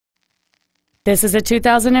This is a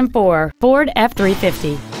 2004 Ford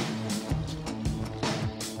F-350.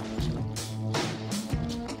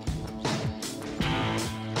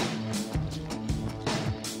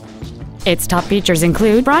 Its top features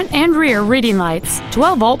include front and rear reading lights,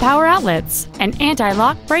 12-volt power outlets, an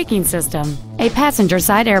anti-lock braking system, a passenger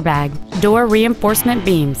side airbag, door reinforcement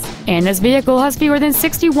beams, and this vehicle has fewer than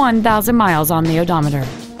 61,000 miles on the odometer.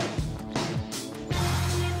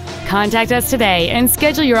 Contact us today and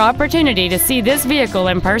schedule your opportunity to see this vehicle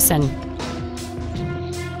in person.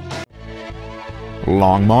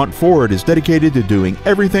 Longmont Ford is dedicated to doing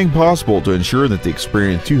everything possible to ensure that the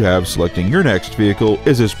experience you have selecting your next vehicle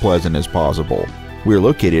is as pleasant as possible. We're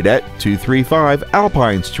located at 235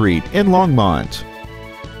 Alpine Street in Longmont.